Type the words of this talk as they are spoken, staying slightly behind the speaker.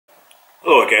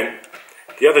Hello again.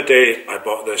 The other day I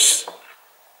bought this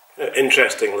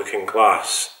interesting looking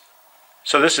glass.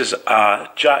 So this is a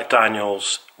Jack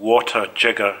Daniel's water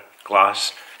jigger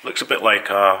glass. Looks a bit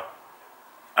like a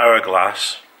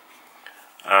hourglass.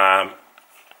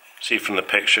 See from the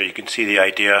picture, you can see the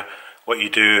idea. What you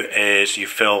do is you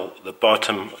fill the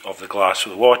bottom of the glass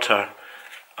with water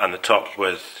and the top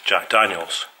with Jack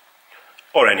Daniel's,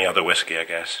 or any other whiskey, I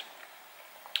guess.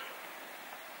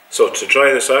 So to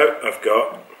try this out, I've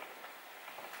got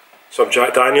some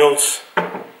Jack Daniel's,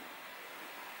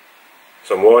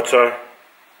 some water,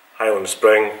 Highland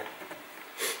Spring,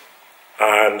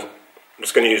 and I'm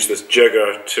just going to use this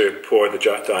jigger to pour the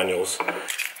Jack Daniel's.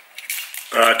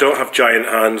 I don't have giant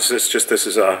hands, this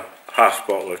is a half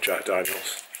bottle of Jack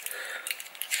Daniel's.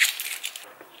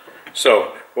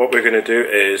 So what we're going to do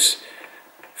is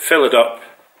fill it up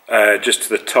just to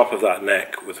the top of that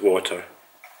neck with water.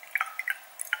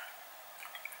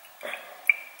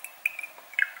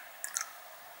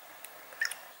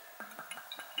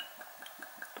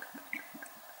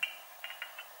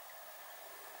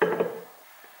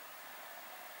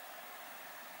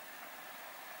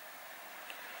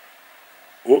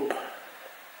 Whoop,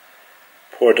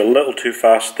 poured a little too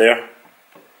fast there.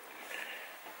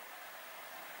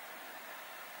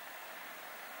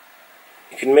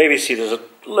 You can maybe see there's a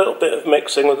little bit of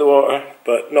mixing with the water,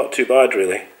 but not too bad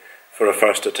really for a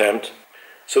first attempt.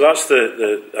 So that's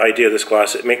the idea of this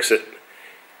glass. It makes it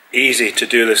easy to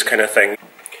do this kind of thing.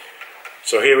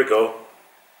 So here we go.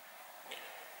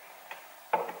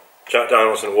 Jack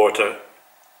Daniel's and water.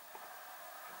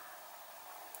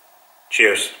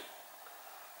 Cheers.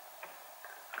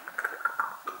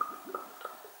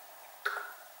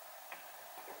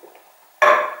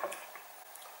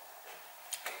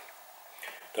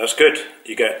 That's good.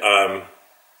 You get a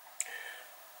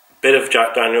bit of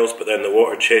Jack Daniel's, but then the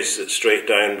water chases it straight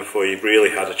down before you've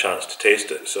really had a chance to taste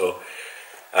it. So,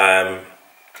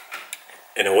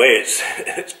 in a way,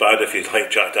 it's bad if you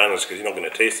like Jack Daniel's because you're not going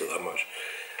to taste it that much.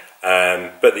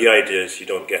 But the idea is you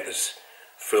don't get this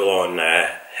full-on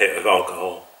hit of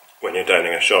alcohol when you're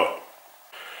downing a shot.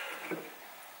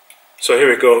 So here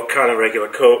we go, can of regular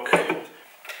Coke.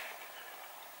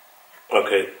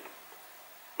 Okay.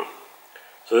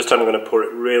 So this time I'm going to pour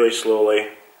it really slowly.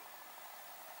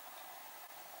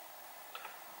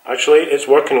 Actually, it's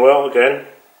working well again,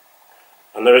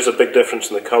 and there is a big difference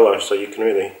in the colour, so you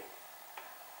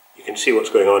can see what's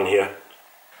going on here.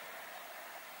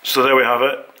 So there we have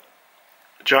it,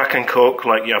 Jack and Coke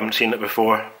like you haven't seen it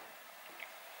before.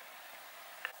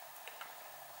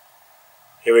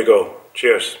 Here we go,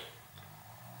 cheers.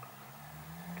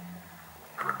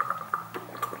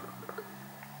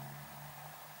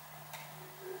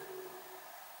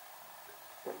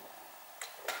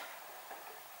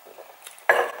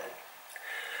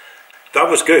 That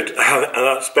was good, and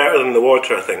that's better than the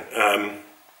water, I think.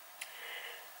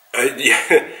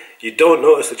 You don't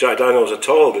notice the Jack Daniel's at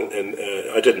all, and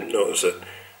I didn't notice it.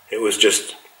 It was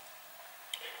just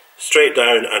straight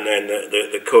down, and then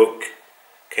the Coke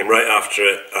came right after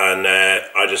it, and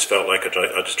I just felt like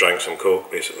I just drank some Coke,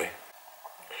 basically.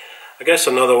 I guess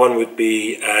another one would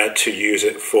be to use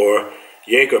it for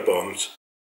Jaeger bombs.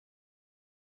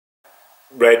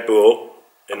 Red Bull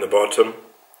in the bottom,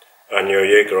 and your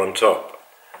Jaeger on top.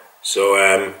 So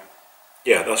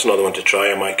yeah, that's another one to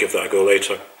try. I might give that a go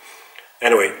later.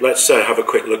 Anyway, let's have a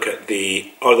quick look at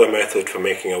the other method for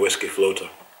making a whiskey floater.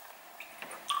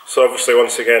 So obviously,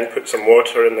 once again, put some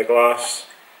water in the glass.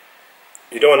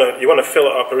 You want to fill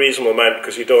it up a reasonable amount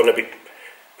because you don't want to be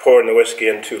pouring the whiskey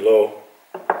in too low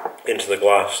into the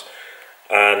glass.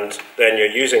 And then you're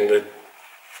using the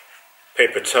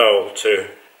paper towel to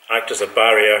act as a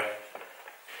barrier.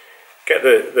 Get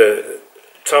the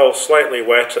towel slightly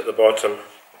wet at the bottom,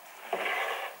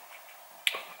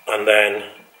 and then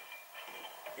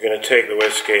you're going to take the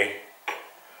whiskey.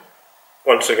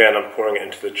 Once again, I'm pouring it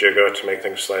into the jigger to make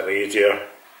things slightly easier.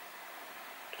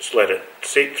 Just let it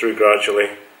seep through gradually.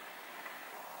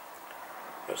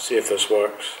 Let's see if this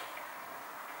works.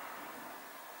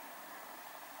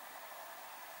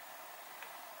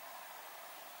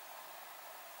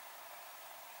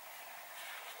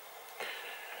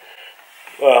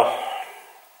 Well,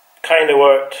 kind of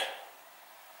worked.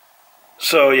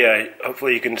 So yeah,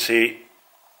 hopefully you can see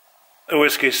the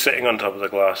whiskey's sitting on top of the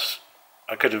glass.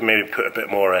 I could have maybe put a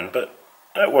bit more in, but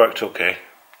it worked okay.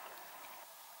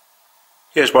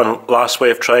 Here's one last way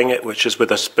of trying it, which is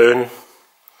with a spoon.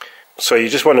 So you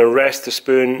just want to rest the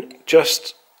spoon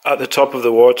just at the top of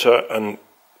the water and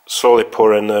slowly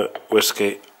pour in the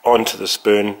whiskey onto the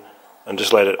spoon and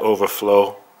just let it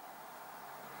overflow.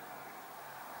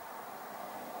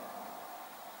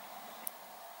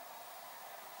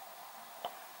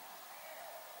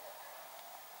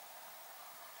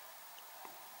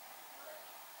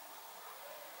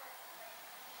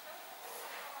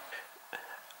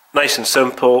 Nice and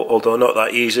simple, although not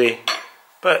that easy.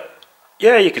 But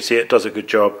yeah, you can see it does a good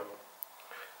job.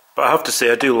 But I have to say,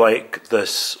 I do like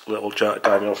this little Jack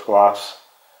Daniel's glass.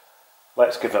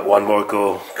 Let's give it one more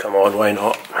go. Come on, why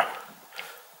not?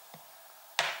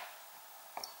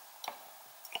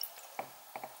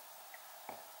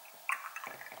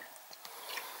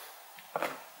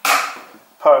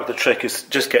 Part of the trick is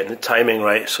just getting the timing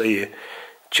right, so you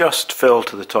just fill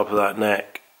to the top of that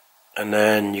neck, and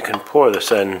then you can pour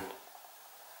this in.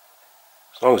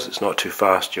 As long as it's not too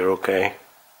fast, you're okay.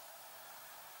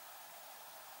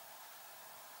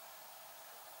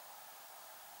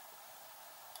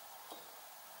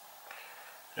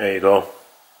 There you go.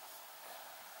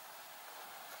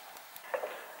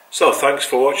 So thanks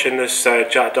for watching this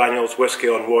Jack Daniel's Whiskey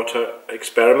on Water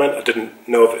experiment. I didn't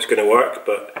know if it's going to work,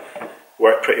 but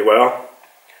worked pretty well.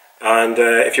 And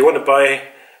if you want to buy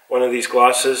one of these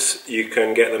glasses, you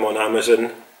can get them on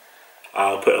Amazon.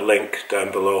 I'll put a link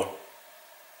down below.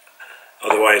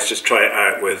 Otherwise, just try it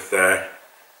out with a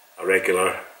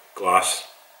regular glass.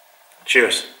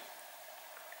 Cheers.